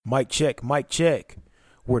Mic check, mic check.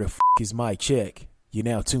 Where the is my check? You're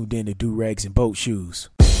now tuned in to Do Rags and Boat Shoes.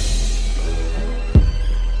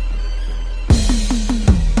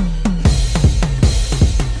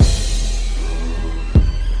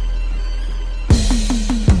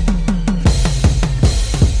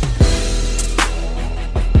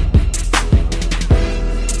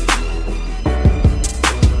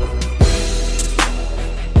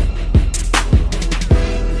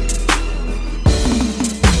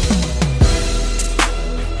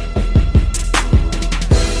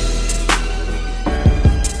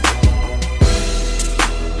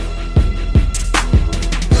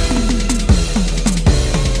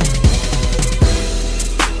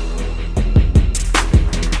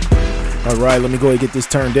 All right, let me go ahead and get this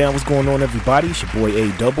turned down. What's going on, everybody? It's your boy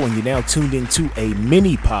A Double, and you're now tuned into a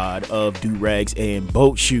mini pod of Do Rags and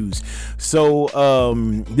Boat Shoes. So,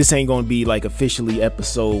 this ain't gonna be like officially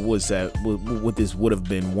episode. What's that? What this would have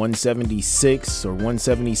been 176 or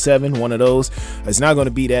 177, one of those. It's not gonna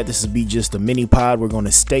be that. This will be just a mini pod. We're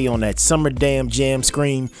gonna stay on that Summer Damn Jam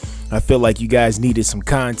screen. I feel like you guys needed some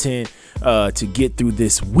content to get through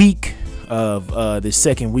this week of this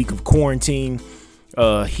second week of quarantine.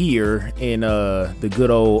 Here in the good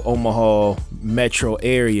old Omaha metro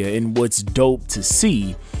area. And what's dope to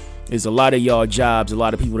see is a lot of y'all jobs, a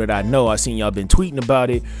lot of people that I know, I seen y'all been tweeting about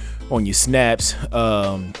it on your snaps,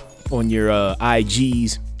 on your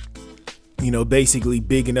IGs, you know, basically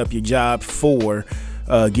bigging up your job for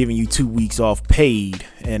giving you 2 weeks off paid.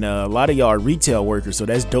 And a lot of y'all are retail workers, so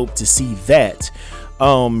that's dope to see that.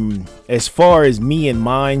 As far as me and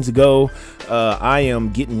mines go, I am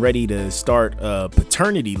getting ready to start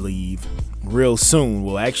paternity leave real soon.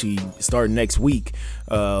 Well, actually start next week.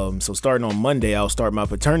 So starting on Monday, I'll start my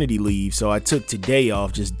paternity leave. So I took today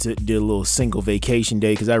off, just did a little single vacation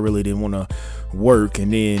day because I really didn't want to work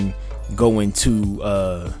and then go into,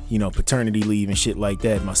 paternity leave and shit like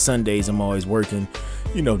that. My Sundays, I'm always working,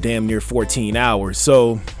 damn near 14 hours.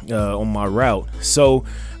 So, on my route. So,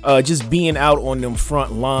 just being out on them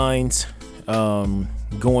front lines,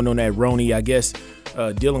 going on that Roni, I guess,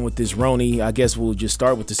 dealing with this Roni, I guess we'll just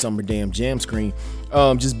start with the Summer Damn Jam screen.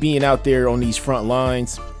 Just being out there on these front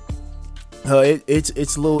lines,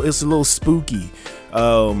 it's a little spooky,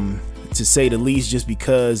 to say the least, just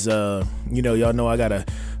because, y'all know I got a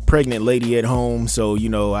pregnant lady at home. So,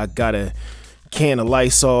 I got a can of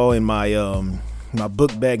Lysol in my, my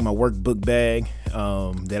book bag, my work book bag,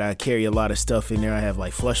 that I carry a lot of stuff in there. I have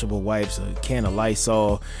like flushable wipes, a can of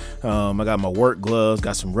Lysol. I got my work gloves,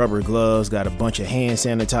 got some rubber gloves, got a bunch of hand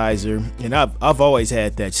sanitizer, and I've always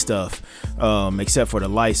had that stuff, except for the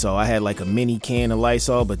Lysol. I had like a mini can of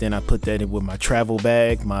Lysol, but then I put that in with my travel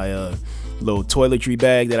bag, my little toiletry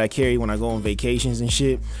bag that I carry when I go on vacations and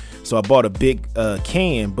shit. So I bought a big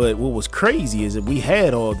can, but what was crazy is that we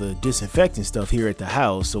had all the disinfectant stuff here at the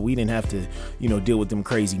house, so we didn't have to, deal with them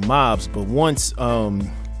crazy mobs. But once, we found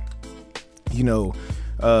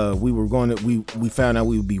out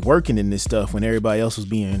we would be working in this stuff when everybody else was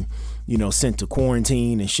being, sent to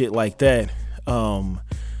quarantine and shit like that.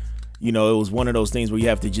 It was one of those things where you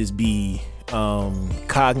have to just be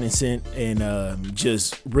cognizant and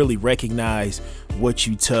just really recognize what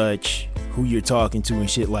you touch, who you're talking to and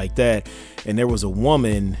shit like that. And there was a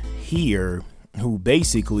woman here who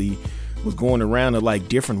basically was going around to like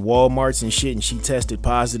different Walmarts and shit, and she tested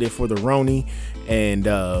positive for the Roni. And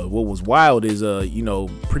what was wild is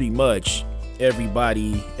pretty much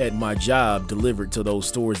everybody at my job delivered to those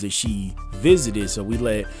stores that she visited. So we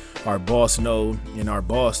let our boss know, and our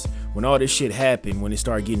boss, when all this shit happened, when it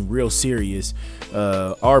started getting real serious,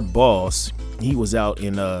 our boss, he was out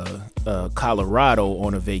in Colorado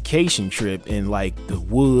on a vacation trip in like the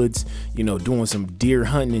woods, doing some deer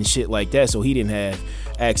hunting and shit like that. So he didn't have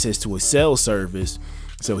access to a cell service.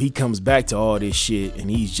 So he comes back to all this shit and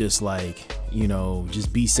he's just like,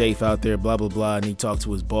 just be safe out there, blah, blah, blah. And he talked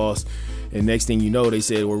to his boss. And next thing you know, they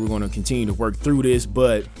said, well, we're going to continue to work through this.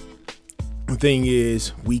 But the thing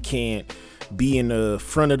is, we can't be in the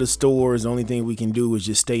front of the stores. The only thing we can do is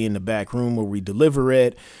just stay in the back room where we deliver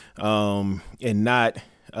it, and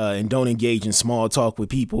don't engage in small talk with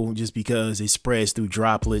people just because it spreads through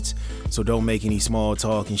droplets. So don't make any small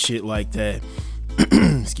talk and shit like that.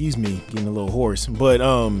 Excuse me, getting a little hoarse. But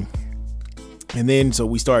and then so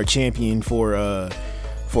we started championing for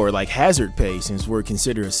like hazard pay, since we're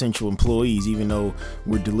considered essential employees, even though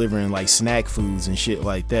we're delivering like snack foods and shit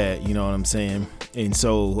like that, you know what I'm saying? And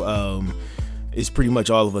so it's pretty much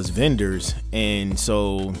all of us vendors. And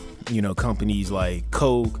so, companies like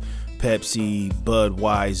Coke, Pepsi,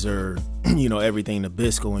 Budweiser, everything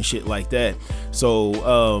Nabisco and shit like that. So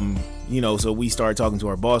So we started talking to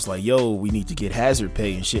our boss like, yo, we need to get hazard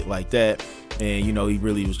pay and shit like that. And, he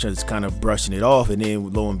really was just kind of brushing it off. And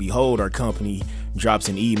then lo and behold, our company drops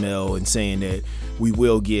an email and saying that we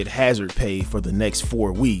will get hazard pay for the next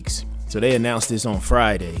 4 weeks. So they announced this on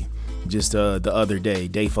Friday, just the other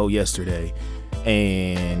day 4 yesterday.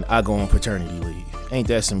 And I go on paternity leave. Ain't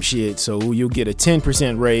that some shit? So you'll get a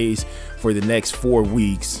 10% raise for the next 4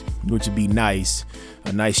 weeks, which would be nice.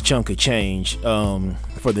 A nice chunk of change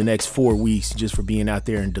for the next 4 weeks just for being out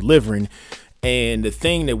there and delivering. And the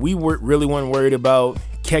thing that we really weren't worried about,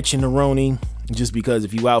 catching the Roni, just because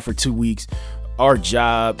if you out for 2 weeks, our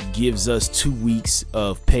job gives us 2 weeks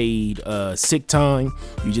of paid sick time.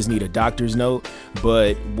 You just need a doctor's note.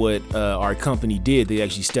 But what our company did, they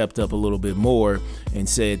actually stepped up a little bit more and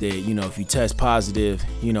said that, if you test positive,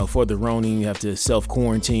 for the Roni, you have to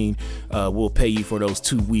self-quarantine. We'll pay you for those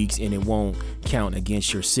 2 weeks and it won't count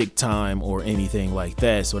against your sick time or anything like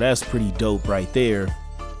that. So that's pretty dope right there.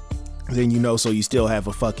 Then, so you still have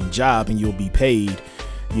a fucking job and you'll be paid,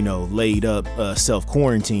 laid up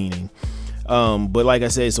self-quarantining. But like I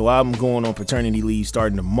said, so I'm going on paternity leave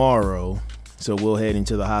starting tomorrow. So we'll head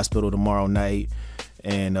into the hospital tomorrow night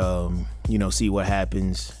and, see what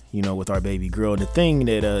happens, with our baby girl. And the thing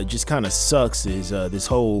that just kind of sucks is this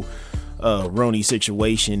whole Roni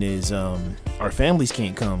situation is our families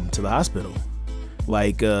can't come to the hospital.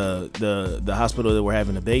 Like the hospital that we're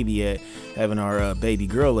having a baby at, having our baby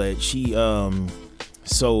girl at, she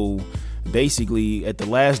so basically at the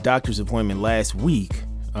last doctor's appointment last week,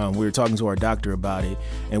 we were talking to our doctor about it,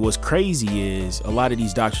 and what's crazy is a lot of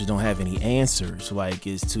these doctors don't have any answers like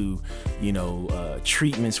as to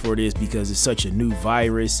treatments for this, because it's such a new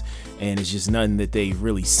virus and it's just nothing that they've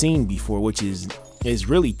really seen before, which is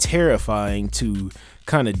really terrifying to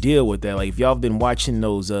kind of deal with that. Like if y'all have been watching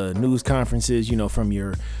those news conferences, from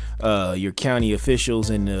your county officials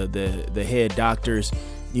and the head doctors,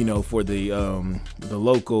 for the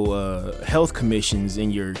local health commissions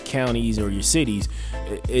in your counties or your cities,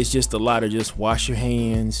 it's just a lot of just wash your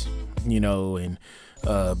hands, and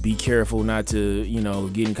be careful not to,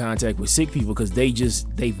 get in contact with sick people, because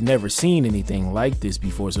they've never seen anything like this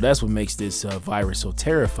before. So that's what makes this virus so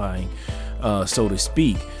terrifying, so to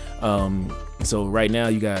speak. So right now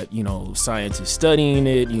you got, scientists studying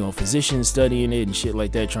it, physicians studying it and shit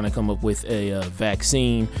like that, trying to come up with a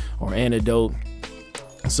vaccine or antidote.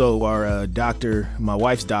 So our doctor, my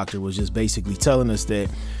wife's doctor, was just basically telling us that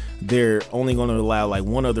they're only going to allow like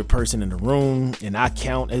one other person in the room, and I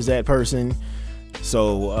count as that person.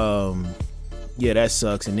 So, yeah, that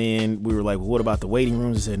sucks. And then we were like, well, what about the waiting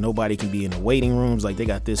rooms? They said nobody can be in the waiting rooms. Like they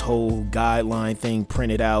got this whole guideline thing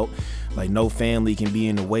printed out, like no family can be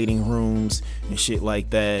in the waiting rooms and shit like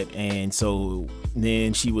that. And so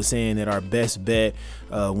then she was saying that our best bet,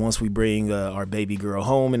 once we bring our baby girl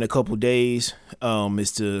home in a couple days,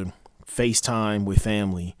 is to FaceTime with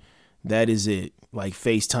family. That is it. Like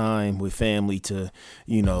FaceTime with family to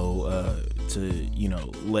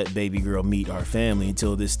let baby girl meet our family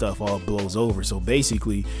until this stuff all blows over. So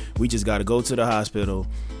basically we just got to go to the hospital,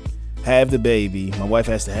 have the baby. My wife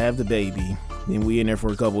has to have the baby. Then we in there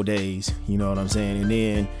for a couple days, you know what I'm saying? And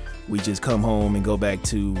then we just come home and go back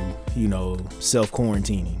to,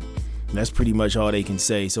 self-quarantining. That's pretty much all they can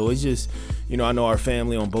say. So it's just, I know our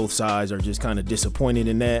family on both sides are just kind of disappointed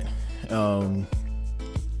in that.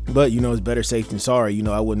 But, it's better safe than sorry.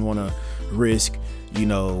 I wouldn't want to risk,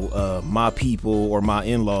 my people or my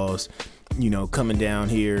in-laws, coming down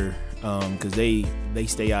here, because they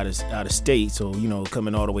stay out of state. So,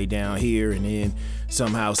 coming all the way down here, and then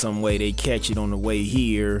somehow, some way they catch it on the way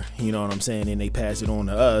here, you know what I'm saying? And they pass it on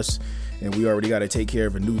to us, and we already got to take care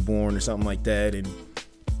of a newborn or something like that. And,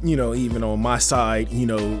 even on my side,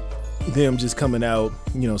 them just coming out,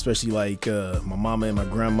 especially like my mama and my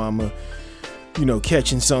grandmama,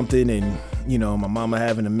 catching something, and, my mama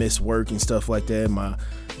having to miss work and stuff like that. My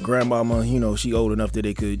grandmama, she old enough that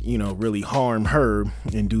it could, really harm her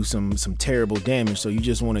and do some terrible damage. So you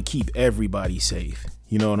just want to keep everybody safe.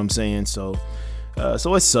 You know what I'm saying? So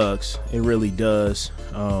it sucks. It really does.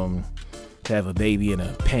 To have a baby in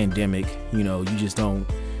a pandemic, you just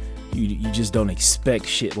don't expect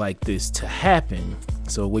shit like this to happen.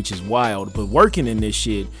 So, which is wild. But working in this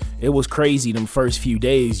shit, it was crazy them first few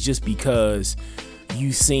days, just because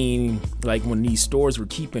you seen like when these stores were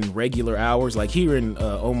keeping regular hours, like here in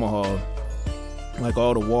Omaha, like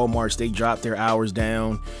all the Walmarts, they dropped their hours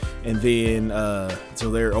down, and then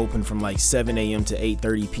so they're open from like 7 a.m. to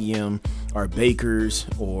 8:30 p.m. are Bakers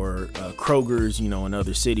or Kroger's, you know, in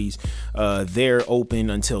other cities. They're open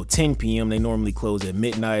until 10 p.m. They normally close at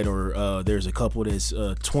midnight, or there's a couple that's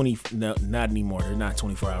 20, no, not anymore. They're not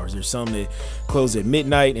 24 hours. There's some that close at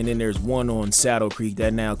midnight, and then there's one on Saddle Creek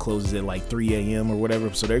that now closes at like 3 a.m. or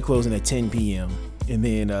whatever. So they're closing at 10 p.m. And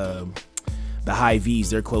then the Hy-Vees,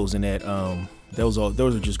 they're closing at those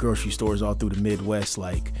are just grocery stores all through the Midwest,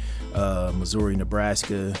 like Missouri,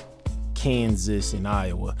 Nebraska, Kansas, and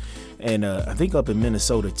Iowa, and I think up in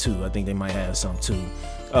Minnesota too. I think they might have some too.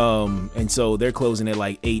 And so they're closing at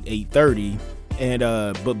like 8:30. And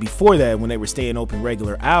but before that, when they were staying open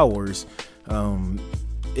regular hours,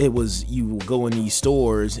 it was, you would go in these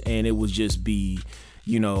stores and it would just be,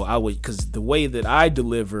 you know, because the way that I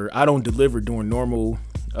don't deliver during normal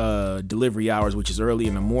delivery hours, which is early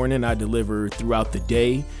in the morning. I deliver throughout the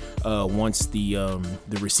day once the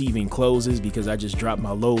receiving closes, because I just drop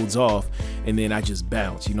my loads off and then I just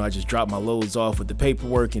bounce. You know, I just drop my loads off with the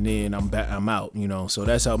paperwork and then I'm out, you know. So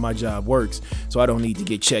that's how my job works. So I don't need to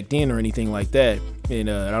get checked in or anything like that. And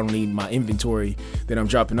I don't need my inventory that I'm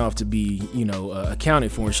dropping off to be, you know,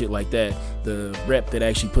 accounted for and shit like that. The rep that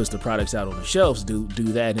actually puts the products out on the shelves do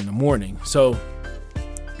that in the morning. So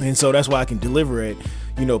that's why I can deliver it,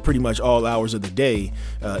 you know, pretty much all hours of the day,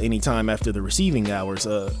 anytime after the receiving hours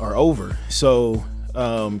are over. So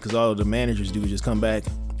because all the managers do is just come back,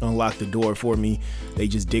 unlock the door for me. They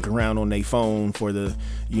just dick around on their phone for the,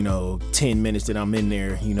 you know, 10 minutes that I'm in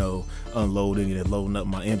there, you know, unloading and loading up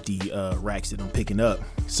my empty racks that I'm picking up.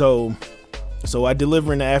 So I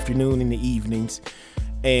deliver in the afternoon and the evenings.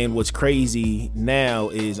 And what's crazy now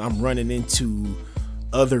is I'm running into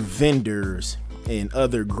other vendors and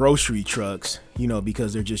other grocery trucks, you know,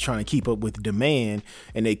 because they're just trying to keep up with demand,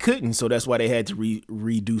 and they couldn't. So that's why they had to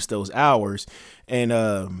reduce those hours. And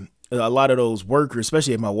a lot of those workers,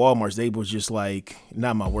 especially at my Walmarts, they was just like,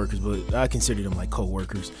 not my workers, but I consider them like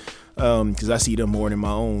co-workers, because I see them more than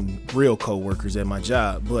my own real co-workers at my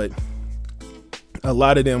job. But a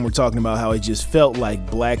lot of them were talking about how it just felt like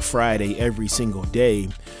Black Friday every single day.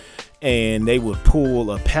 And they would pull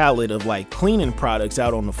a pallet of like cleaning products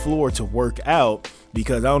out on the floor to work out,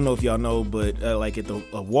 because I don't know if y'all know, but like at the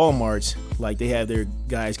Walmarts, like they have their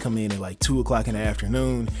guys come in at like 2 o'clock in the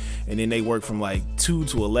afternoon, and then they work from like 2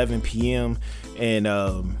 to 11 p.m. and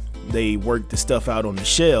they work the stuff out on the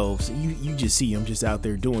shelves. You just see them just out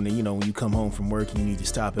there doing it. You know, when you come home from work and you need to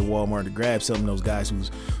stop at Walmart to grab something, those guys who's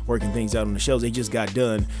working things out on the shelves, they just got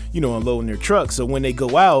done, you know, unloading their truck. So when they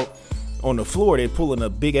go out on the floor, they're pulling a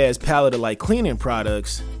big ass pallet of like cleaning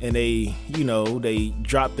products, and they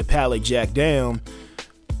drop the pallet jack down.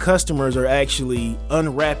 Customers are actually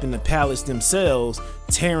unwrapping the pallets themselves,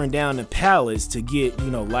 tearing down the pallets to get,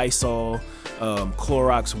 you know, Lysol,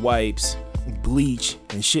 Clorox wipes, bleach,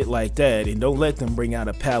 and shit like that. And don't let them bring out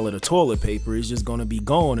a pallet of toilet paper. It's just gonna be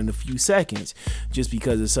gone in a few seconds, just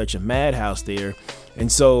because it's such a madhouse there.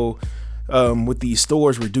 And so with these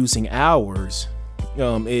stores reducing hours,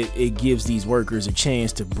 it gives these workers a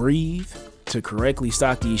chance to breathe, to correctly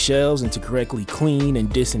stock these shelves, and to correctly clean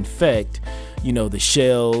and disinfect, you know, the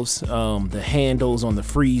shelves, the handles on the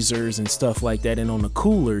freezers and stuff like that, and on the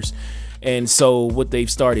coolers. And so what they've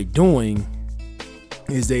started doing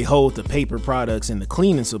is they hold the paper products and the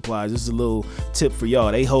cleaning supplies. This is a little tip for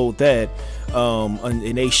y'all. They hold that,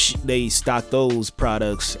 and they stock those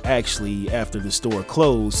products actually after the store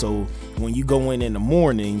closed. So when you go in the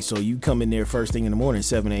morning, so you come in there first thing in the morning,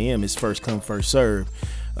 7 a.m. is first come first serve.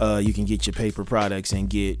 You can get your paper products and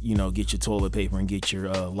get your toilet paper and get your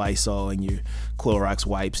Lysol and your Clorox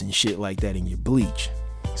wipes and shit like that, and your bleach.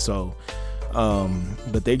 So,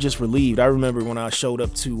 but they're just relieved. I remember when I showed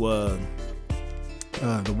up to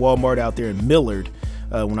the Walmart out there in Millard,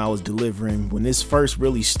 when I was delivering, when this first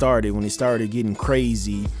really started, when it started getting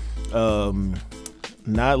crazy,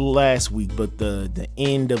 not last week, but the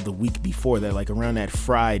end of the week before that, like around that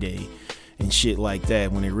Friday and shit like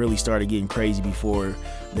that, when it really started getting crazy, before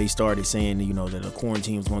they started saying, you know, that a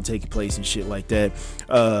quarantine was going to take place and shit like that.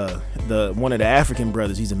 One of the African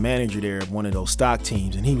brothers, he's a manager there of one of those stock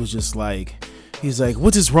teams, and he was just like,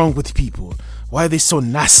 what is wrong with people? Why are they so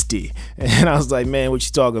nasty? And I was like, man, what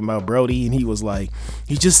you talking about, Brody? And he was like,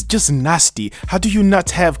 he's just nasty. How do you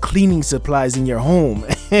not have cleaning supplies in your home?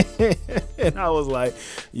 And I was like,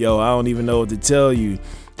 yo, I don't even know what to tell you.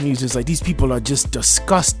 And he was just like, these people are just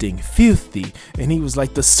disgusting, filthy. And he was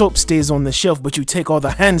like, the soap stays on the shelf, but you take all the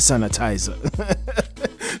hand sanitizer.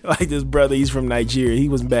 Like this brother, he's from Nigeria. He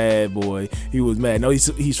was mad, boy. He was mad. No,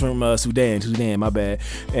 he's from Sudan, my bad.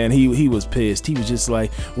 And he was pissed. He was just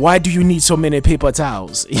like, why do you need so many paper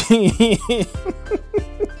towels?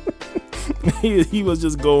 He was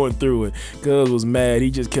just going through it. Cuz was mad. He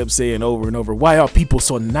just kept saying over and over, why are people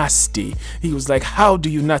so nasty? He was like, how do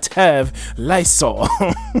you not have Lysol?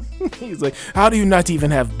 He's like, how do you not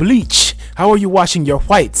even have bleach? How are you washing your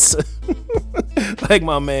whites? Like,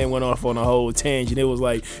 my man went off on a whole tangent. It was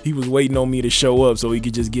like he was waiting on me to show up so he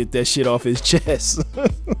could just get that shit off his chest.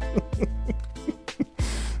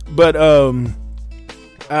 But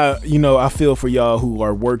I feel for y'all who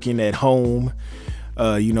are working at home.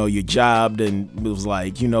 Your job, and it was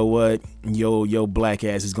like, you know what, your black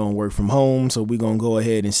ass is gonna work from home, so we're gonna go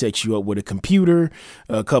ahead and set you up with a computer,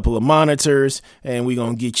 a couple of monitors, and we're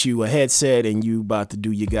gonna get you a headset, and you about to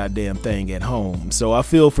do your goddamn thing at home. So I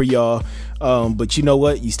feel for y'all, but you know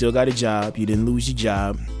what, you still got a job. You didn't lose your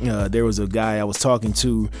job. There was a guy I was talking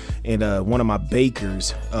to, and one of my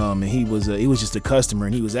bakers, and he was just a customer,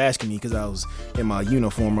 and he was asking me, because I was in my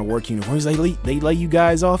uniform, my work uniform. He's like, they lay you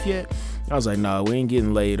guys off yet? I was like, nah, we ain't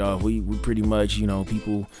getting laid off. We pretty much,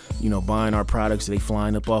 people, buying our products, they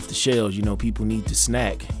flying up off the shelves. People need to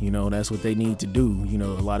snack. That's what they need to do.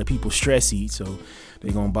 A lot of people stress eat, so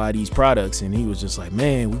they gonna buy these products. And he was just like,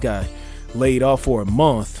 man, we got laid off for a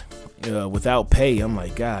month without pay. I'm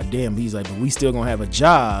like, God damn. He's like, but we still gonna have a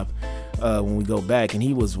job when we go back. And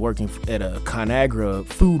he was working at a ConAgra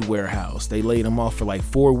food warehouse. They laid him off for like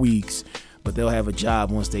 4 weeks, but they'll have a job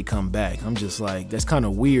once they come back. I'm just like, that's kind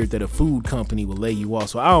of weird that a food company will lay you off.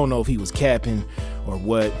 So I don't know if he was capping or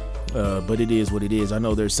what, but it is what it is. I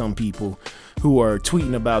know there's some people who are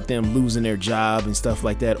tweeting about them losing their job and stuff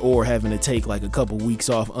like that, or having to take like a couple weeks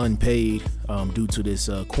off unpaid due to this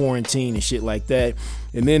quarantine and shit like that.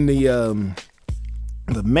 And then the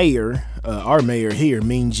mayor, our mayor here,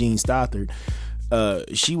 Mean Jean Stothert,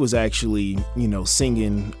 she was actually,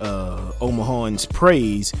 singing Omahans'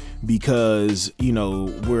 praise because,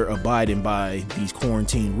 we're abiding by these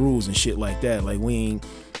quarantine rules and shit like that. Like, we ain't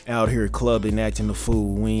out here clubbing, acting a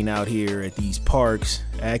fool. We ain't out here at these parks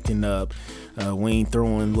acting up. We ain't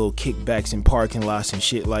throwing little kickbacks in parking lots and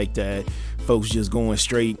shit like that. Folks just going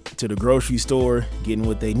straight to the grocery store, getting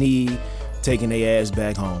what they need, taking their ass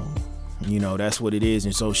back home. That's what it is.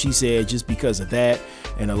 And so she said, just because of that,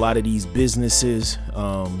 and a lot of these businesses,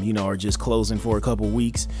 are just closing for a couple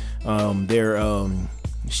weeks,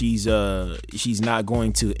 she's not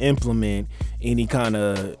going to implement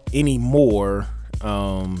any more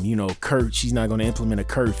she's not going to implement a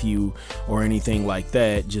curfew or anything like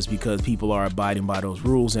that, just because people are abiding by those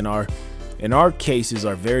rules. And our cases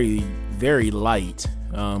are very, very light.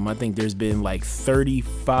 I think there's been like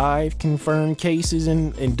 35 confirmed cases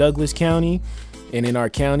in Douglas County, and in our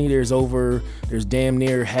county there's damn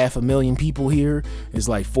near 500,000 people here. It's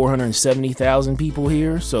like 470,000 people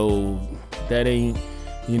here, so that ain't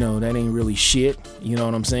really shit. You know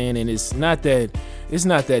what I'm saying? And it's not that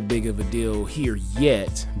big of a deal here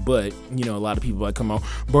yet, but a lot of people like, come on,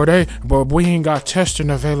 but we ain't got testing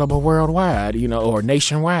available worldwide, or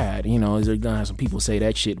nationwide. There's gonna have some people say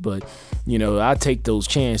that shit, but I take those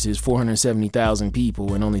chances. 470,000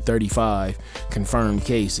 people and only 35 confirmed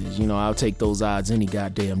cases. I'll take those odds any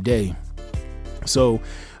goddamn day. So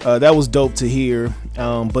that was dope to hear.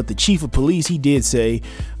 But the chief of police, he did say,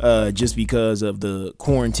 just because of the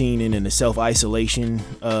quarantining and the self-isolation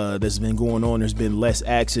that's been going on, there's been less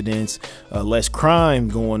accidents, less crime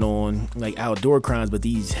going on, like outdoor crimes, but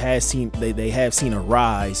they have seen a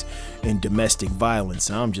rise in domestic violence.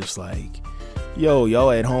 And I'm just like, yo,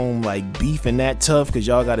 y'all at home like beefing that tough because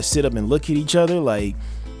y'all got to sit up and look at each other? Like,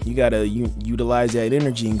 you gotta utilize that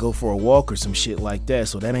energy and go for a walk or some shit like that.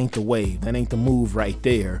 So that ain't the wave. That ain't the move right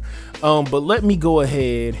there. But let me go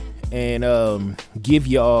ahead and give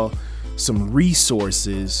y'all some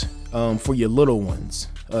resources for your little ones.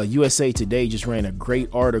 USA Today just ran a great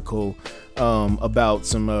article about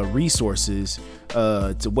some resources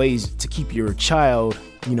to ways to keep your child,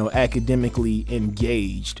 academically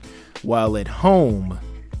engaged while at home.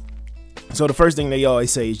 So the first thing they always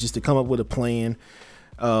say is just to come up with a plan.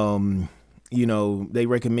 They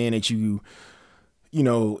recommend that you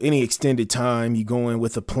any extended time you go in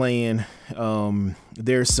with a plan.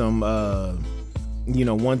 There's some,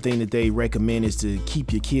 one thing that they recommend is to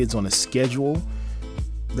keep your kids on a schedule.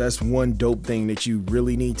 That's one dope thing that you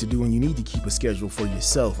really need to do, and you need to keep a schedule for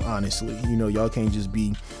yourself, honestly. Y'all can't just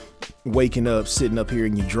be waking up, sitting up here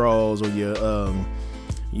in your drawers or your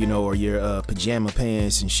pajama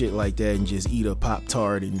pants and shit like that, and just eat a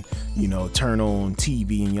Pop-Tart and, turn on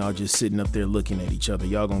TV and y'all just sitting up there looking at each other.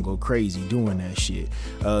 Y'all gonna go crazy doing that shit.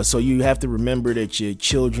 So you have to remember that your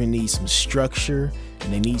children need some structure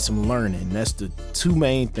and they need some learning. That's the two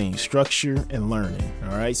main things, structure and learning.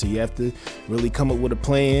 All right, so you have to really come up with a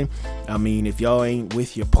plan. I mean, if y'all ain't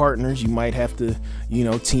with your partners, you might have to,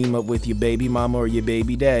 team up with your baby mama or your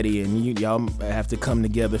baby daddy, and y'all have to come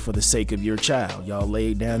together for the sake of your child. Y'all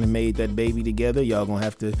laid down and made that baby together. Y'all gonna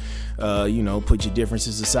have to, put your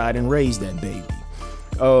differences aside and raise that baby.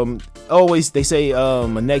 Always they say a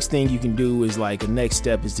next thing you can do is like a next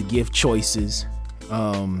step is to give choices.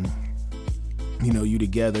 You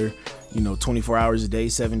together, 24 hours a day,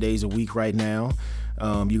 7 days a week right now.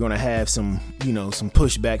 You're going to have some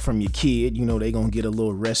pushback from your kid. They're going to get a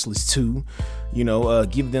little restless too.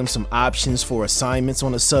 Give them some options for assignments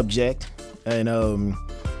on a subject, and,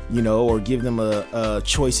 or give them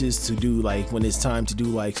choices to do, like when it's time to do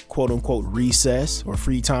like quote unquote recess or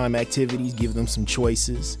free time activities, give them some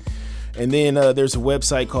choices. And then there's a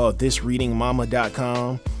website called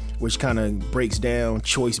thisreadingmama.com, which kind of breaks down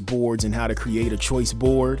choice boards and how to create a choice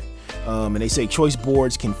board. And they say choice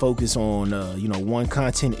boards can focus on, one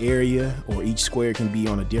content area, or each square can be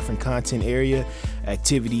on a different content area.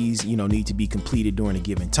 Activities, need to be completed during a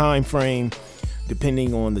given time frame,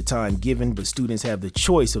 depending on the time given, but students have the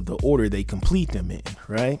choice of the order they complete them in,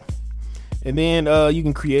 right? And then you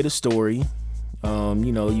can create a story.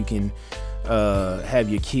 You can have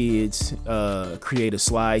your kids create a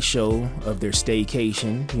slideshow of their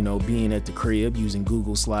staycation, being at the crib using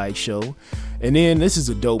Google Slideshow. And then this is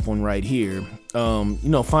a dope one right here.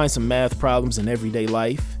 Find some math problems in everyday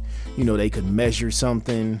life. They could measure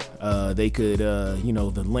something. They could,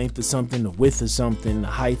 the length of something, the width of something, the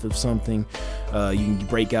height of something. You can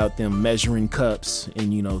break out them measuring cups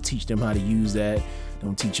and, teach them how to use that.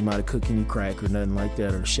 Don't teach them how to cook any crack or nothing like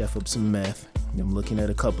that, or chef up some meth. I'm looking at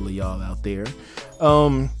a couple of y'all out there.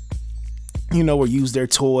 Or use their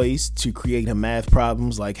toys to create a math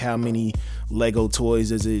problems, like how many Lego toys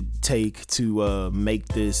does it take to make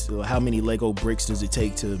this, or how many Lego bricks does it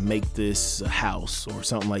take to make this house or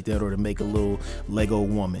something like that, or to make a little Lego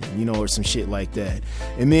woman, or some shit like that.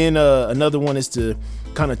 And then another one is to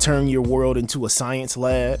kind of turn your world into a science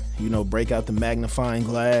lab, break out the magnifying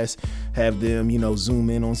glass, have them, zoom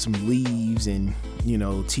in on some leaves and,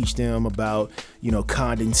 teach them about,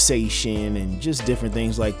 condensation and just different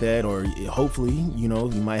things like that. Or hopefully, you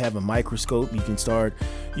might have a microscope. You can start,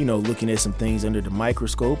 looking at some things under the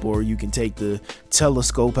microscope, or you can take the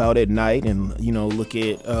telescope out at night and, look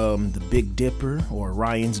at the Big Dipper or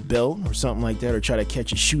Orion's Belt or something like that, or try to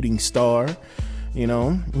catch a shooting star.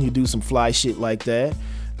 You do some fly shit like that.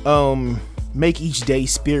 Make each day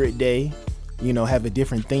Spirit Day. Have a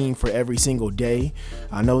different theme for every single day.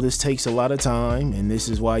 I know this takes a lot of time, and this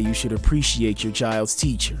is why you should appreciate your child's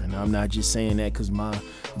teacher. And I'm not just saying that because my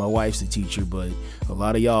wife's a teacher, but a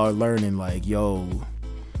lot of y'all are learning like, yo,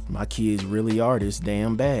 my kids really are this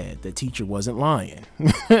damn bad. The teacher wasn't lying.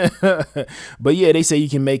 But yeah, they say you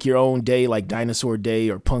can make your own day, like Dinosaur Day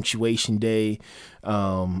or Punctuation Day.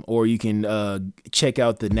 Or you can check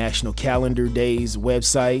out the National Calendar Days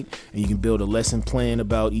website, and you can build a lesson plan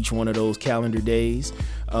about each one of those calendar days.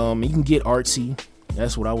 You can get artsy.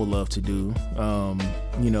 That's what I would love to do.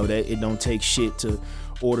 That it don't take shit to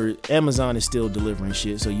order. Amazon is still delivering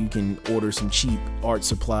shit, so you can order some cheap art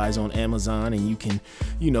supplies on Amazon, and you can,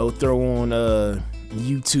 throw on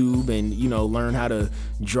YouTube and, learn how to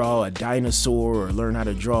draw a dinosaur, or learn how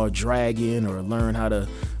to draw a dragon, or learn how to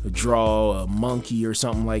draw a monkey or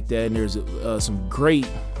something like that. And there's some great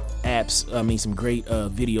apps, some great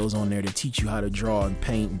videos on there to teach you how to draw and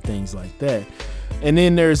paint and things like that. And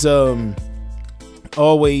then there's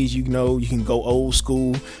always, you can go old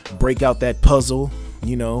school, break out that puzzle.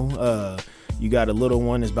 You got a little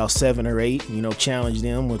one that's about 7 or 8, challenge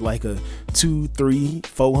them with like a 2, 3,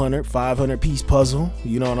 400, 500 piece puzzle.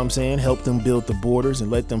 You know what I'm saying? Help them build the borders and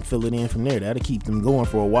let them fill it in from there. That'll keep them going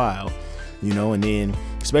for a while, and then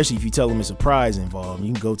especially if you tell them it's a prize involved,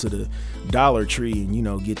 you can go to the Dollar Tree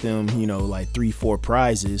and, get them, like 3-4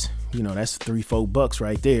 prizes, that's $3-4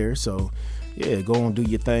 right there. So yeah, go and do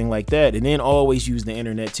your thing like that. And then always use the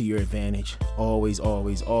internet to your advantage. Always.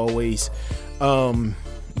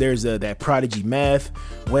 There's that Prodigy Math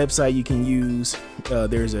website you can use.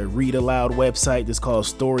 There's a read aloud website that's called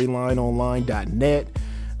storylineonline.net.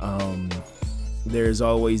 There's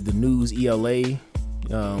always the News ELA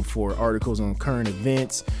for articles on current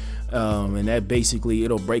events. And that basically,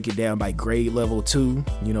 it'll break it down by grade level too,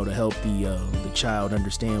 to help the child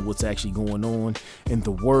understand what's actually going on in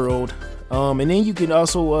the world. And then you can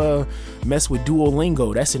also mess with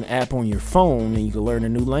Duolingo. That's an app on your phone, and you can learn a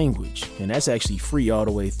new language, and that's actually free all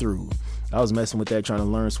the way through. I was messing with that trying to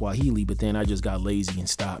learn Swahili, but then I just got lazy and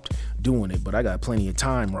stopped doing it. But I got plenty of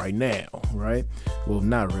time right now, right? Well,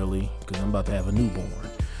 not really, because I'm about to have a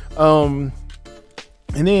newborn.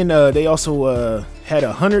 And then they also had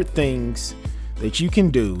 100 things that you can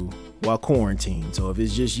do while quarantined. So if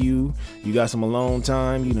it's just you got some alone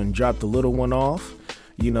time, you done dropped the little one off,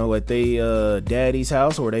 at they daddy's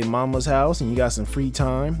house or they mama's house, and you got some free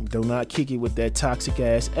time, do not kick it with that toxic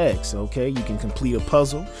ass ex, okay? You can complete a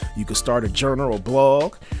puzzle, you can start a journal or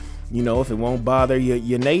blog, if it won't bother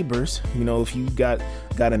your neighbors, if you got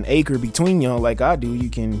an acre between y'all like I do, you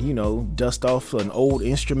can, dust off an old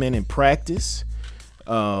instrument and practice.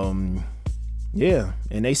 Yeah,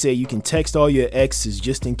 and they say you can text all your exes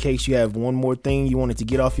just in case you have one more thing you wanted to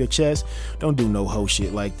get off your chest. Don't do no hoe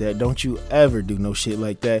shit like that. Don't you ever do no shit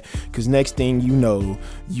like that, because next thing you know,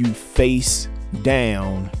 you face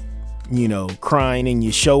down, crying in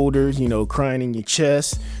your shoulders, crying in your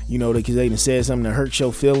chest, because they done said something that hurt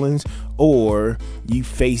your feelings, or you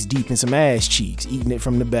face deep in some ass cheeks, eating it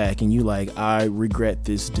from the back, and you like, I regret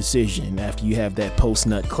this decision after you have that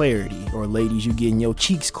post-nut clarity. Or ladies, you getting your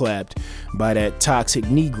cheeks clapped by that toxic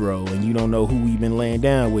Negro, and you don't know who you been laying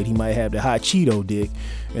down with. He might have the hot Cheeto dick,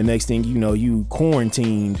 and next thing you know, you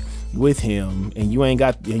quarantined with him, and you ain't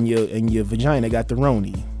got, and your vagina got the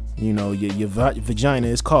roni. Your vagina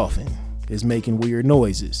is coughing, is making weird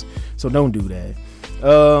noises. So don't do that.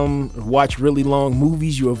 Watch really long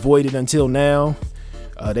movies you avoided until now.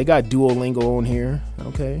 They got Duolingo on here.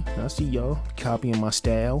 Okay, I see y'all copying my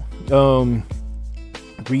style.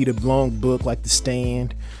 Read a long book like The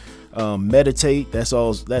Stand. Meditate. That's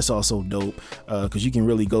also dope. Because you can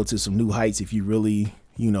really go to some new heights if you really,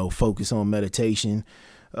 focus on meditation.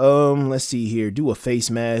 Let's see here. Do a face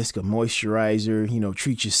mask, a moisturizer,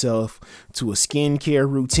 treat yourself to a skincare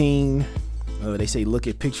routine. They say look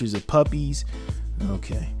at pictures of puppies.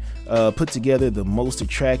 Okay. Put together the most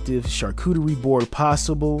attractive charcuterie board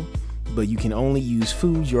possible, but you can only use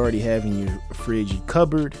foods you already have in your fridge and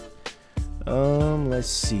cupboard. Let's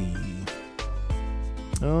see.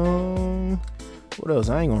 What else?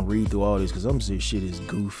 I ain't gonna read through all this because this shit is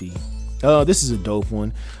goofy. This is a dope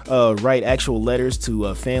one. Write actual letters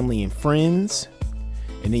to family and friends,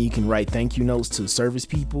 and then you can write thank you notes to service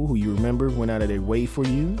people who you remember went out of their way for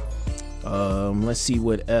you. Let's see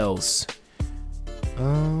what else.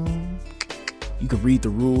 You can read the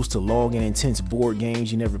rules to long and intense board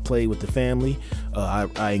games you never played with the family.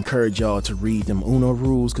 I encourage y'all to read them Uno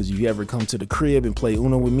rules, because if you ever come to the crib and play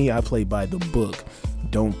Uno with me, I play by the book.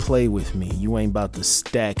 Don't play with me. You ain't about to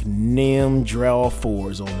stack NIM draw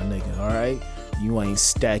fours on the nigga, all right? You ain't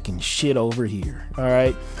stacking shit over here, all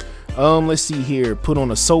right? Let's see here. Put on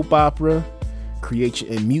a soap opera,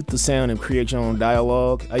 and mute the sound and create your own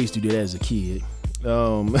dialogue. I used to do that as a kid.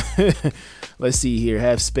 Let's see here.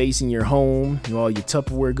 Have space in your home where all your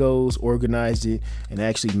Tupperware goes. Organize it and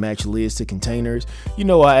actually match lids to containers.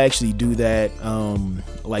 I actually do that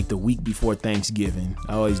like the week before Thanksgiving.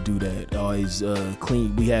 I always do that. I always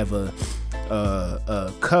clean. We have a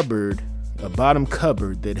cupboard, a bottom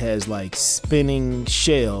cupboard that has like spinning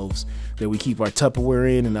shelves that we keep our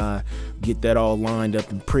Tupperware in, and I get that all lined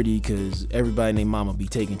up and pretty because everybody and their mama be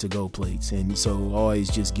taking to-go plates, and so always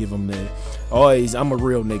just give them that. I'm a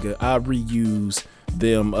real nigga. I reuse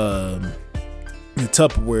them the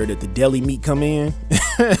Tupperware that the deli meat come in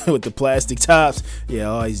with the plastic tops.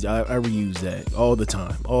 Yeah, I reuse that all the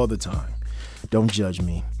time. Don't judge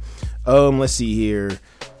me. Let's see here.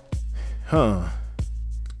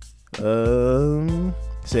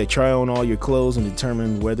 Said try on all your clothes and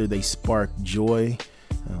determine whether they spark joy.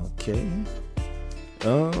 Okay.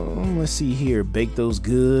 Let's see here. Bake those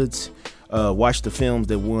goods. Watch the films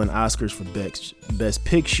that won Oscars for Best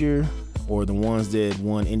Picture, or the ones that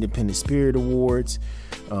won Independent Spirit Awards.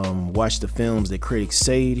 Watch the films that critics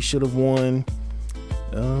say they should have won.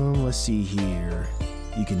 Let's see here.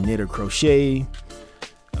 You can knit or crochet.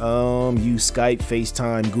 Use Skype,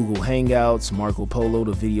 FaceTime, Google Hangouts, Marco Polo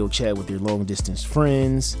to video chat with your long distance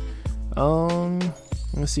friends.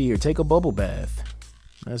 Let's see here. Take a bubble bath.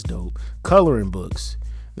 That's dope. Coloring books.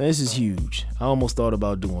 Now, this is huge. I almost thought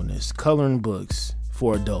about doing this. Coloring books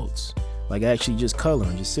for adults. Like actually just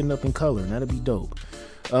coloring, just sitting up and coloring. That'd be dope.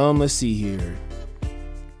 Let's see here.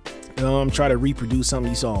 Try to reproduce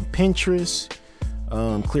something you saw on Pinterest.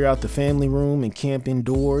 Clear out the family room and camp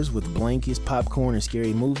indoors with blankets, popcorn, and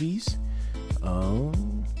scary movies.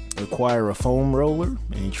 Acquire a foam roller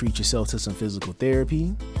and treat yourself to some physical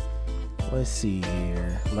therapy. Let's see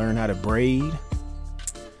here. Learn how to braid.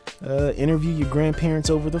 Interview your grandparents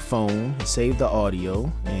over the phone, save the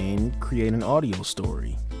audio, and create an audio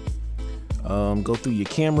story. Go through your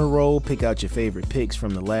camera roll, pick out your favorite pics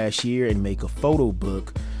from the last year, and make a photo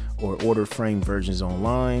book or order framed versions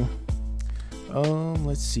online.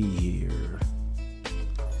 Let's see here.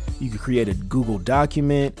 You can create a Google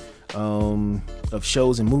document of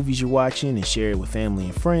shows and movies you're watching and share it with family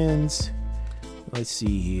and friends. Let's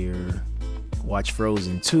see here. Watch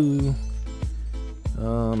Frozen 2.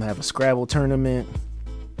 Have a Scrabble tournament.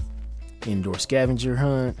 Indoor scavenger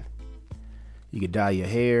hunt. You could dye your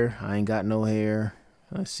hair. I ain't got no hair.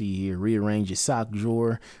 Let's see here. Rearrange your sock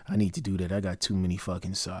drawer. I need to do that. I got too many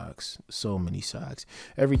fucking socks. So many socks.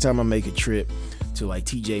 Every time I make a trip to like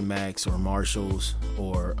TJ Maxx or Marshalls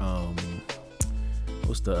or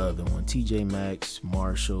what's the other one? TJ Maxx,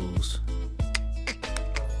 Marshalls.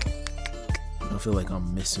 I feel like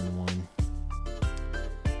I'm missing one.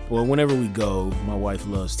 Well, whenever we go, my wife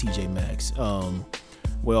loves TJ Maxx.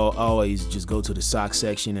 Well, I always just go to the sock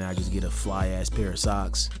section and I just get a fly ass pair of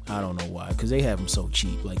socks. I don't know why, because they have them so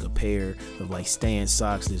cheap. Like a pair of like Stan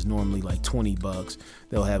socks that's normally like $20,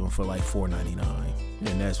 they'll have them for like $4.99,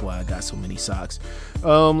 and that's why I got so many socks.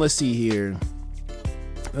 Let's see here.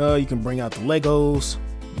 You can bring out the Legos.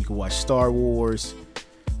 You can watch Star Wars.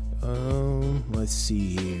 Let's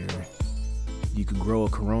see here. You could grow a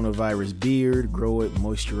coronavirus beard, grow it,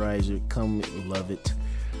 moisturize it, comb it, love it.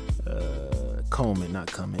 Comb it, not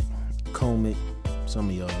come it. Comb it. Some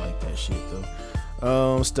of y'all like that shit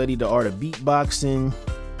though. Study the art of beatboxing.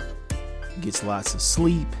 Gets lots of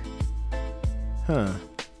sleep. Huh.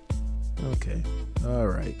 Okay. All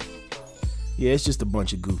right. Yeah, it's just a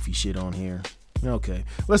bunch of goofy shit on here. Okay.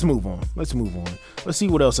 Let's move on. Let's see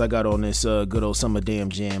what else I got on this good old Summer Damn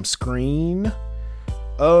Jam screen.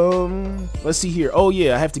 Let's see here. Oh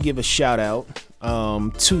yeah, I have to give a shout out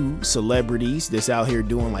to celebrities that's out here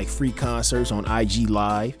doing like free concerts on IG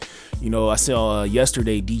Live. You know, I saw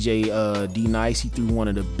yesterday DJ D Nice, he threw one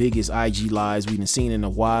of the biggest IG Lives we've been seen in a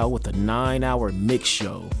while with a 9-hour mix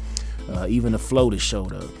show. Even the Flotus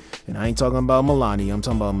showed up. And I ain't talking about Melania, I'm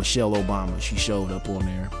talking about Michelle Obama. She showed up on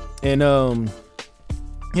there. And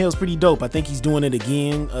yeah, it was pretty dope. I think he's doing it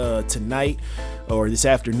again tonight or this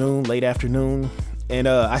afternoon, late afternoon. And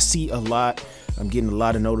I see a lot. I'm getting a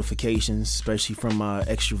lot of notifications, especially from my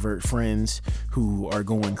extrovert friends who are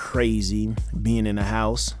going crazy being in the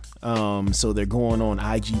house. So they're going on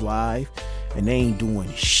IG Live and they ain't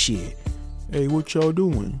doing shit. Hey, what y'all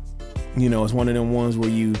doing? You know, it's one of them ones where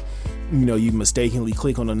you mistakenly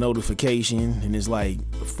click on a notification and there's like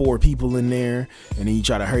 4 people in there, and then you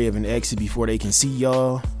try to hurry up and exit before they can see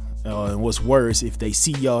y'all. And what's worse, if they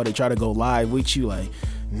see y'all, they try to go live with you. Like,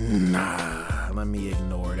 nah, let me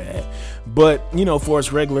ignore that. But, you know, for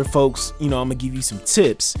us regular folks, you know, I'm gonna give you some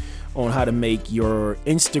tips on how to make your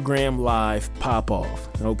Instagram live pop off.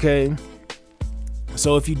 Okay.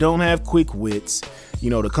 So if you don't have quick wits, you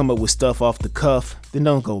know, to come up with stuff off the cuff, then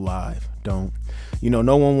don't go live. Don't. You know,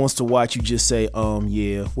 no one wants to watch you just say,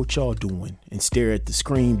 yeah, what y'all doing? And stare at the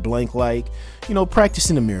screen blank like. You know,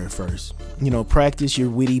 practice in the mirror first. You know, practice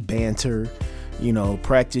your witty banter. You know,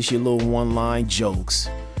 practice your little one-line jokes.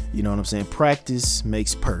 You know what I'm saying? Practice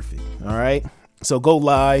makes perfect. All right? So go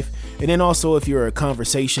live. And then also, if you're a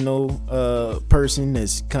conversational person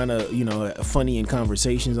that's kind of, you know, funny in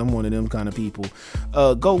conversations, I'm one of them kind of people.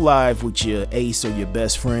 Go live with your ace or your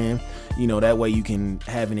best friend. You know, that way you can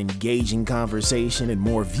have an engaging conversation and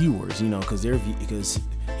more viewers, you know, because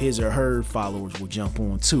his or her followers will jump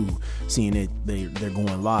on too, seeing that they're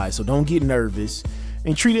going live. So don't get nervous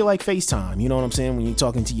and treat it like FaceTime. You know what I'm saying? When you're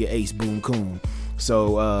talking to your ace, boom, coon.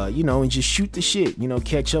 So, you know, and just shoot the shit, you know,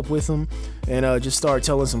 catch up with them and just start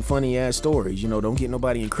telling some funny ass stories. You know, don't get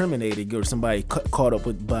nobody incriminated or somebody caught up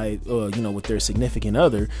with with their significant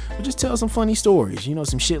other, but just tell some funny stories, you know,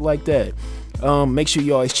 some shit like that. Make sure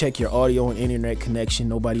you always check your audio and internet connection.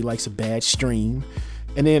 Nobody likes a bad stream.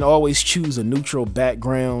 And then always choose a neutral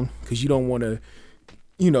background because you don't want to,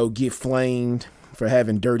 you know, get flamed for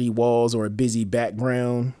having dirty walls or a busy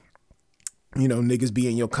background. You know, niggas be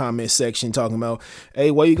in your comment section talking about,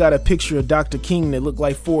 hey, why you got a picture of Dr. King that look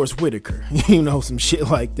like Forrest Whitaker? You know, some shit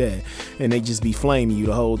like that. And they just be flaming you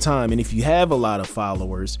the whole time. And if you have a lot of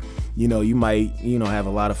followers, you know, you might, you know, have a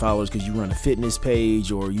lot of followers because you run a fitness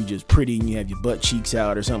page or you just pretty and you have your butt cheeks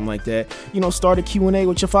out or something like that. You know, start a Q&A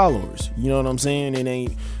with your followers. You know what I'm saying? It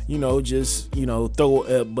ain't, you know, just, you know,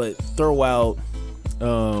 throw out,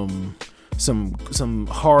 some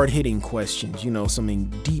hard-hitting questions, you know, some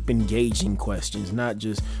deep engaging questions, not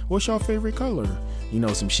just what's your favorite color, you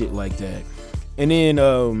know, some shit like that. And then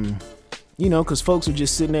you know, because folks are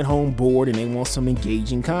just sitting at home bored and they want some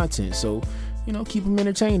engaging content, so, you know, keep them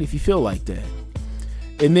entertained if you feel like that.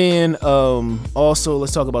 And then also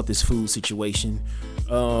let's talk about this food situation.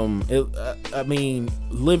 I mean,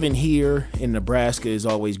 living here in Nebraska is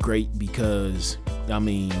always great because, I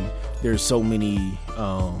mean, there's so many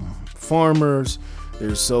farmers,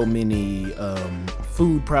 there's so many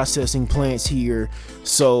food processing plants here.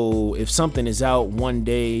 So if something is out one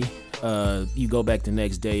day, you go back the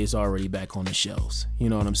next day, it's already back on the shelves. You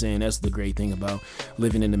know what I'm saying? That's the great thing about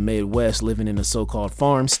living in the Midwest, living in a so-called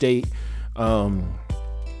farm state.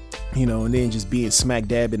 You know, and then just being smack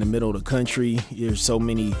dab in the middle of the country. There's so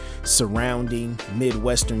many surrounding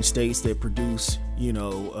Midwestern states that produce,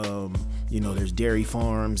 there's dairy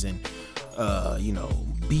farms and,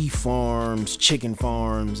 beef farms, chicken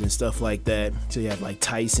farms and stuff like that. So you have like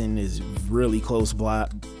Tyson is really close by.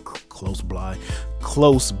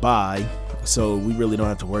 So we really don't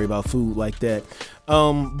have to worry about food like that.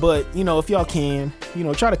 But, if y'all can,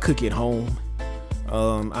 try to cook at home.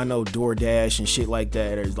 I know DoorDash and shit like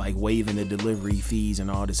that are like waiving the delivery fees and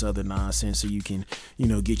all this other nonsense so you can,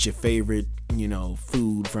 get your favorite,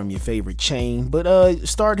 food from your favorite chain. But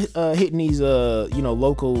start hitting these,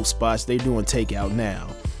 local spots. They're doing takeout now,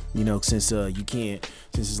 since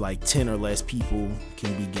it's like 10 or less people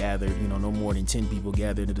can be gathered, no more than 10 people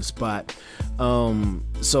gathered at a spot.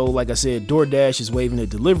 So like I said, DoorDash is waiving the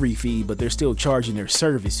delivery fee, but they're still charging their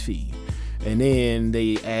service fee. And then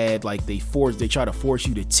they add they try to force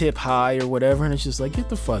you to tip high or whatever, and it's just like, get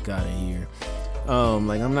the fuck out of here. I'm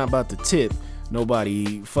not about to tip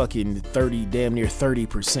nobody fucking damn near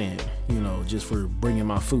 30%, just for bringing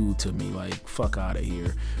my food to me. Like, fuck out of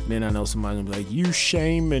here. And then I know somebody gonna be like, you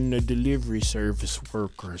shaming the delivery service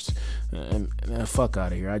workers. Fuck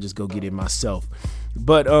out of here. I just go get it myself.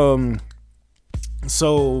 But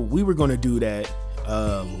so we were gonna do that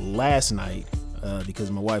last night. Because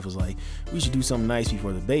my wife was like, we should do something nice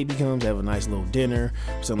before the baby comes, have a nice little dinner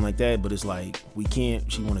or something like that. But it's like, we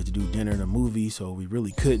can't. She wanted to do dinner and a movie, so we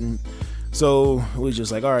really couldn't. So we was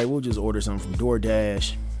just like, all right, we'll just order something from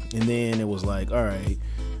DoorDash. And then it was like, all right,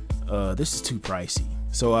 this is too pricey.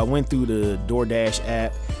 So I went through the DoorDash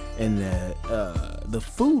app, and the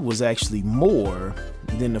food was actually more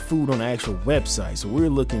than the food on the actual website. So we were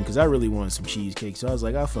looking, because I really wanted some cheesecake. So I was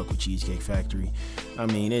like, I'll fuck with Cheesecake Factory. I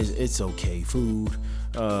mean, it's okay food.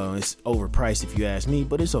 It's overpriced if you ask me,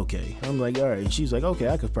 but it's okay. I'm like, all right. And she's like, okay,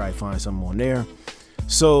 I could probably find something on there.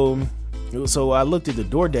 So I looked at the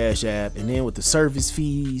DoorDash app, and then with the service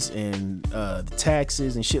fees and the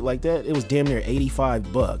taxes and shit like that, it was damn near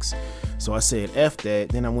 $85. So I said, F that.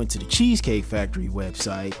 Then I went to the Cheesecake Factory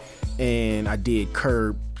website, and I did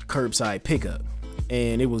curbside pickup,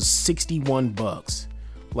 and it was $61.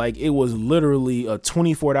 Like, it was literally a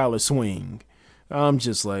 $24 swing. I'm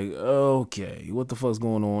just like, okay, what the fuck's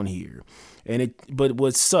going on here? But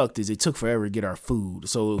what sucked is it took forever to get our food.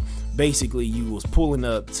 So basically, you was pulling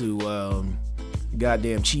up to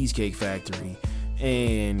goddamn Cheesecake Factory,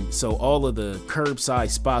 and so all of the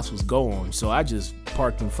curbside spots was gone. So I just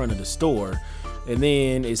parked in front of the store, and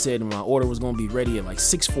then it said my order was gonna be ready at like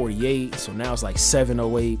 6:48. So now it's like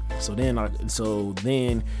 7:08.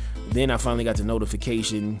 Then I finally got the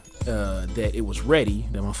notification that it was ready,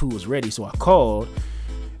 that my food was ready. So I called,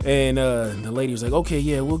 and the lady was like, okay,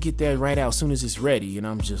 yeah, we'll get that right out as soon as it's ready. And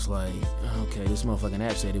I'm just like, okay, this motherfucking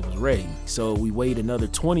app said it was ready. So we waited another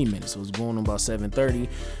 20 minutes. So it was going on about 7:30.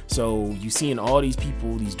 So you seeing all these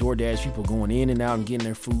people, these DoorDash people going in and out and getting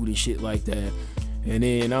their food and shit like that. And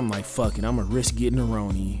then I'm like, fuck it, I'm gonna risk getting a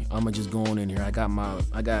Roni. I'm gonna just go on in here. I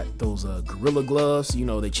got those Gorilla gloves,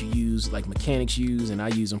 that you use, like mechanics use, and I